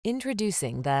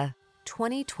Introducing the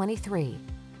 2023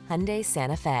 Hyundai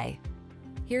Santa Fe.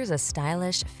 Here's a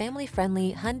stylish,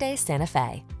 family-friendly Hyundai Santa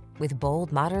Fe. With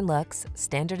bold, modern looks,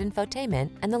 standard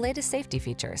infotainment, and the latest safety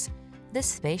features, this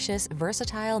spacious,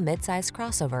 versatile midsize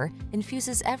crossover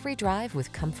infuses every drive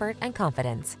with comfort and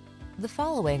confidence. The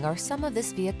following are some of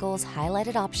this vehicle's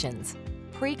highlighted options: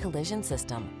 pre-collision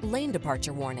system, lane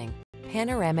departure warning,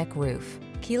 panoramic roof,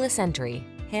 keyless entry,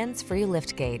 hands-free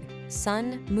liftgate,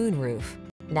 sun, moon roof,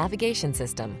 navigation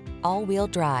system, all-wheel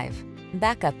drive,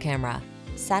 backup camera,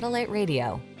 satellite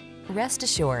radio. Rest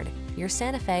assured, your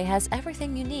Santa Fe has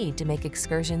everything you need to make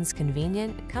excursions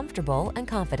convenient, comfortable, and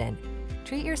confident.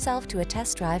 Treat yourself to a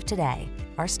test drive today.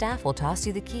 Our staff will toss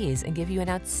you the keys and give you an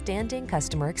outstanding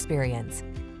customer experience.